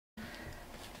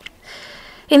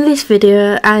In this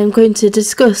video I am going to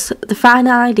discuss the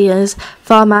final ideas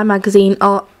for my magazine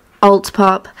Alt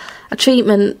Pop. A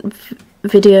treatment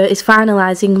video is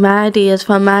finalising my ideas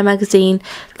for my magazine.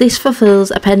 This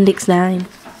fulfills Appendix 9.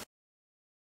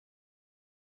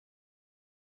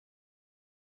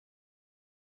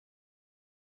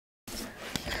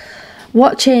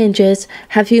 What changes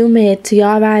have you made to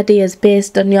your ideas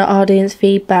based on your audience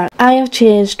feedback? I have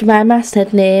changed my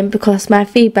masthead name because my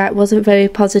feedback wasn't very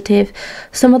positive.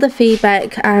 Some of the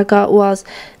feedback I got was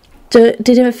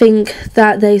didn't think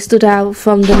that they stood out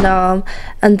from the norm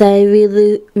and they're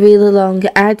really long.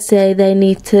 I'd say they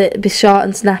need to be short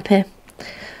and snappy.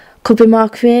 Could be more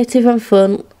creative and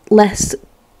fun, less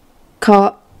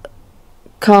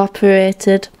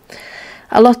corporated.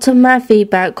 A lot of my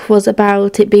feedback was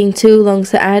about it being too long,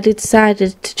 so I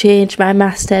decided to change my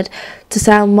masthead to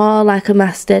sound more like a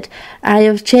masthead. I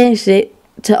have changed it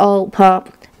to Alt Pop.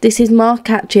 This is more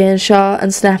catchy and short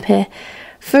and snappy.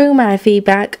 Through my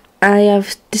feedback, I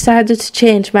have decided to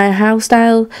change my house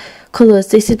style colours.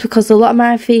 This is because a lot of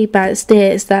my feedback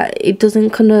states that it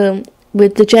doesn't conform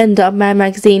with the gender of my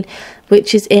magazine,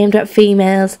 which is aimed at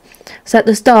females. So at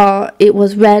the start, it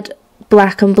was red,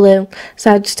 black and blue,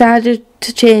 so I decided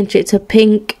to change it to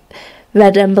pink,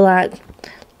 red and black,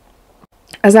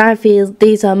 as I feel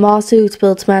these are more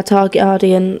suitable to my target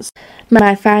audience.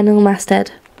 My final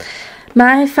masthead.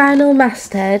 My final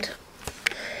masthead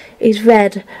is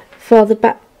red for the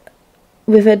back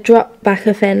with a drop back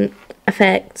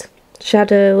effect,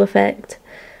 shadow effect.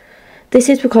 This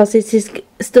is because it is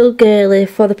still girly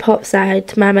for the pop side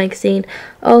to my magazine.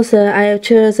 Also, I have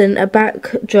chosen a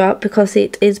backdrop because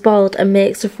it is bold and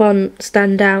makes the font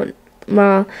stand out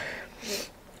more.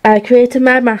 I created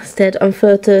my masthead on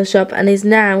Photoshop and is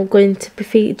now going to be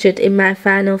featured in my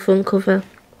final front cover.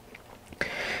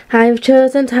 I have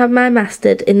chosen to have my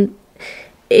masthead in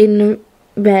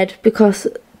red because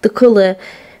the colour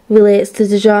relates to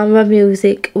the genre of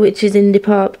music, which is indie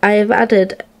pop. I have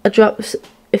added a drop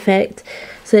effect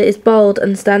so it is bold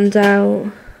and stands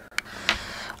out.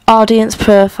 Audience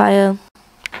profile.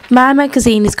 My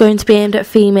magazine is going to be aimed at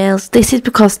females. This is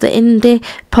because the indie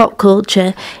pop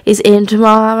culture is aimed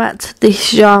more at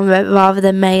this genre rather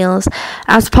than males.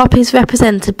 As pop is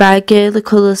represented by girly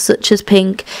colours such as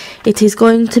pink, it is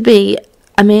going to be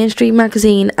a mainstream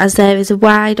magazine as there is a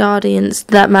wide audience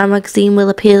that my magazine will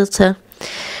appeal to.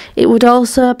 It would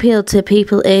also appeal to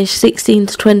people aged 16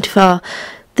 to 24.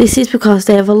 This is because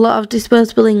they have a lot of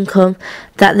disposable income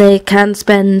that they can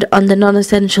spend on the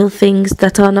non-essential things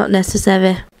that are not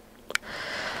necessary.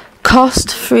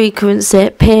 Cost, frequency,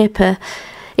 paper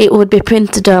it would be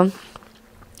printed on.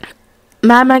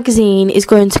 My magazine is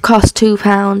going to cost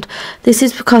 £2. This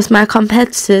is because my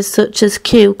competitors such as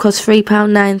Q cost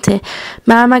 £3.90.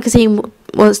 My magazine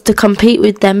wants to compete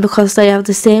with them because they have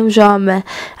the same genre,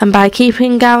 and by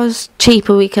keeping ours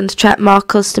cheaper we can attract more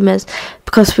customers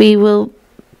because we will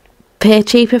pay a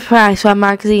cheaper price for a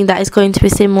magazine that is going to be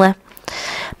similar.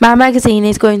 My magazine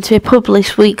is going to be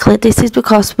published weekly. This is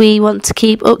because we want to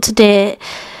keep up to date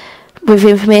with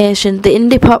information. The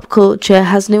indie pop culture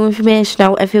has new information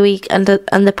out every week, and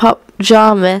the pop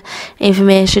genre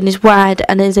information is wide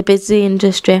and is a busy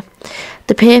industry.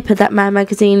 The paper that my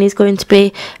magazine is going to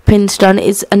be printed on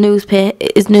is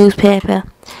newspaper.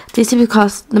 This is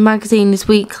because the magazine is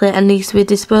weekly and needs to be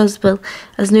disposable,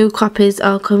 as new copies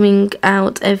are coming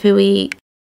out every week.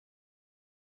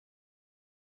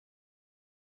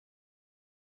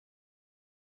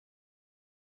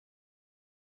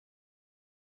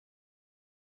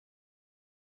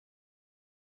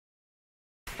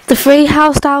 The three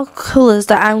house style colours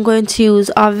that I'm going to use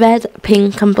are red,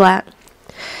 pink and black.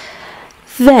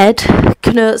 Red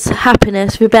connotes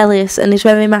happiness, rebellious and is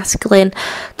very masculine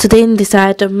to the indie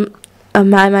side of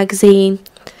my magazine.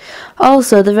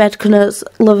 Also, the red connotes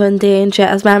love and danger,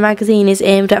 as my magazine is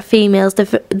aimed at females.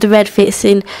 The red fits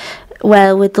in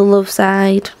well with the love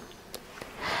side.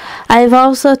 I have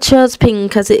also chose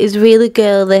pink as it is really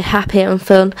girly, happy and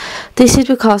fun. This is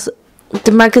because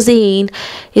the magazine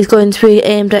is going to be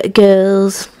aimed at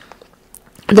girls.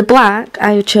 The black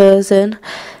I have chosen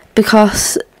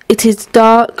because it is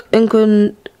dark and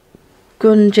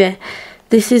grungy.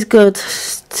 This is good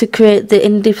to create the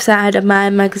indie side of my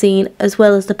magazine as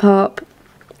well as the pop.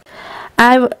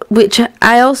 I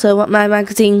also want my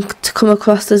magazine to come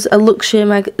across as a luxury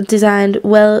well-designed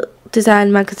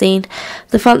magazine.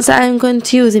 The fonts that I am going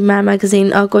to use in my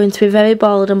magazine are going to be very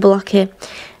bold and blocky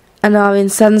and are in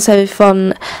sans serif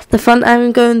font. The font I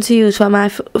am going to use for my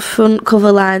front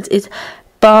cover lines is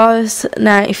Boris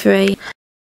 93.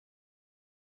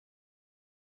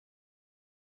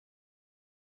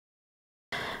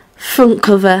 Front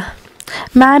cover.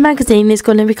 My magazine is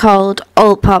going to be called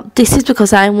Alt Pop. This is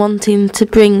because I'm wanting to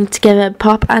bring together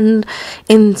pop and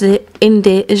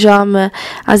indie genre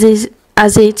as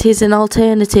it is an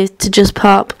alternative to just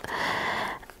pop.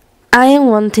 I am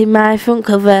wanting my front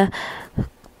cover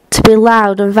to be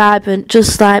loud and vibrant,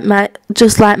 just like my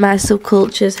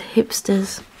subculture's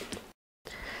hipsters.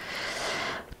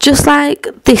 Just like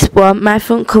this one, my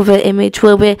front cover image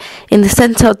will be in the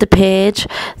centre of the page.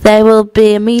 There will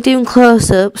be a medium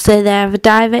close-up, so they have a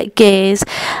direct gaze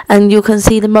and you can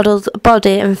see the model's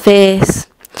body and face.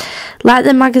 Like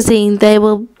the magazine, there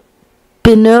will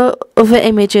be no other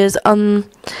images on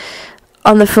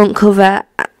the front cover.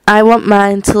 I want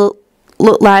mine to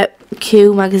look like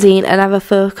Q magazine and have a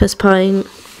focus point.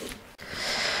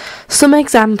 Some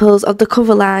examples of the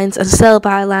cover lines and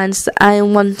sell-by lines that I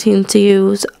am wanting to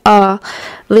use are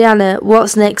Rihanna,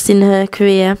 what's next in her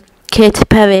career? Katy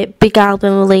Perry, big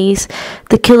album release.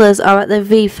 The Killers are at the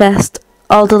V-Fest,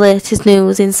 all the latest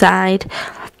news inside.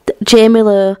 Jamie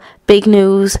Lowe, big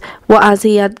news, what has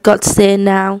he got to say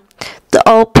now? The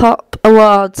Alt Pop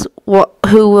Awards,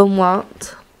 who won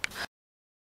what?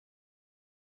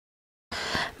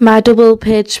 My double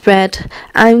page spread.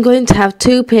 I'm going to have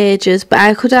 2 pages, but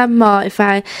I could have more if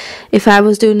I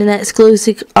was doing an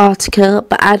exclusive article,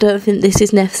 but I don't think this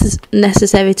is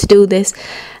necessary to do this,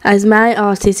 as my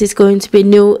artist is going to be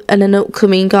new and an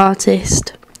upcoming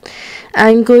artist.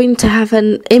 I'm going to have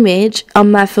an image on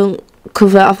my front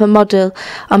cover of a model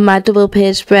on my double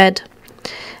page spread.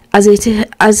 As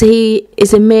he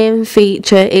is a main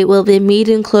feature, it will be a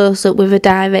medium close-up with a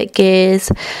direct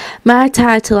gaze. My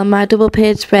title on my double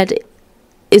page spread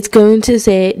is going to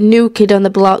say New Kid on the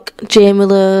Block, Jamie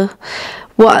Lowe.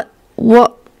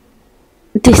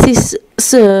 This is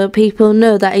so people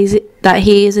know that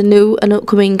he is a new and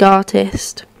upcoming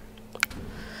artist.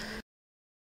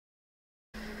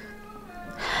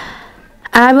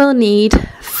 I will need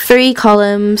 3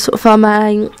 columns for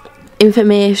my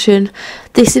information.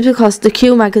 This is because the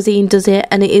Q magazine does it,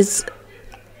 and it is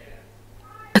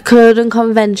a code and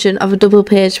convention of a double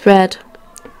page spread.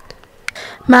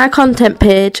 My content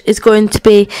page is going to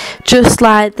be just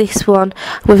like this one,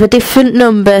 with a different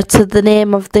number to the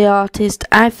name of the artist.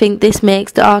 I think this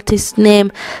makes the artist's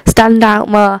name stand out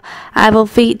more. I will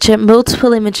feature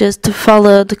multiple images to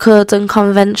follow the codes and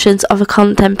conventions of a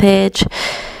content page.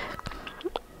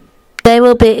 There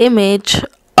will be an image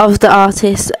of the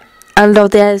artist and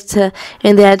of the editor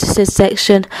in the editors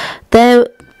section. The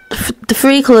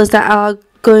 3 colours that are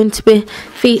going to be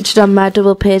featured on my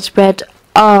double page spread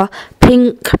are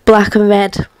pink, black and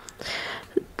red.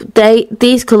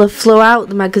 These colours flow out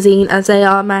the magazine as they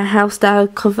are my house style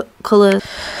colours.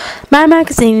 My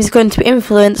magazine is going to be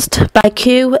influenced by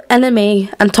Q,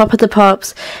 NME and Top of the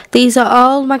Pops. These are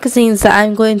all magazines that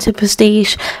I'm going to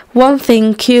prestige. One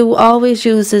thing Q always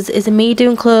uses is a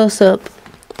medium close-up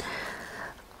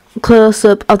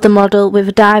of the model with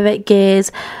a direct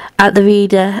gaze at the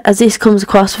reader, as this comes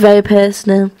across very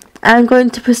personal. I'm going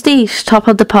to prestige Top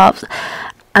of the Pops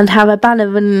and have a banner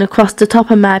running across the top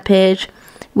of my page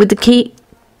with the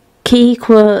key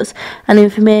quotes and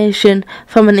information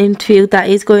from an interview that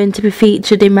is going to be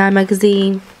featured in my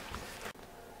magazine.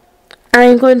 I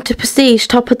am going to prestige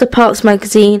Top of the Pops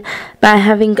magazine by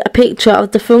having a picture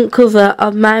of the front cover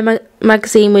of my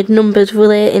magazine with numbers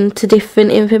relating to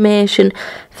different information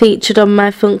featured on my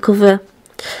front cover,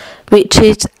 which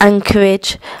is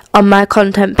Anchorage, on my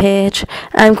content page.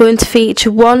 I am going to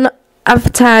feature 1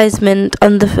 advertisement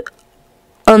on the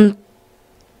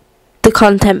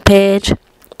content page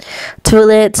to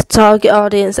relate to target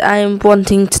audience I am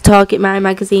wanting to target my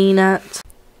magazine at.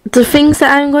 The things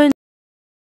that I'm going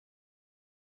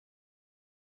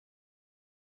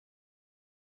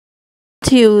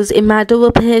to use in my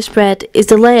double page spread is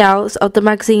the layouts of the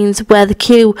magazines, where the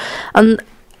Q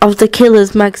of the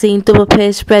Killers magazine double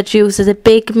page spread uses a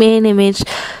big main image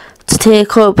to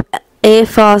take up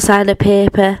A4 side of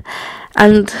paper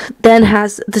and then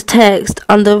has the text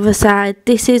on the other side.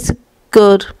 This is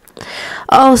good.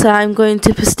 Also, I'm going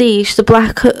to prestige the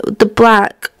block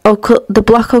of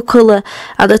colour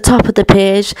at the top of the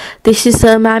page. This is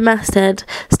so my masthead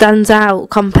stands out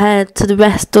compared to the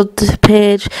rest of the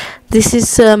page. This is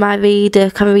so my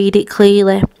reader can read it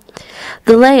clearly.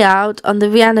 The layout on the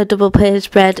Rihanna double page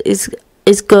spread is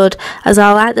good, as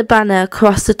I like the banner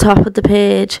across the top of the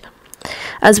page,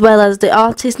 as well as the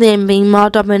artist name being more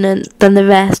dominant than the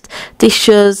rest. This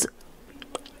shows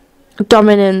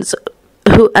dominance,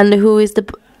 who is the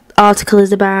article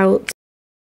is about.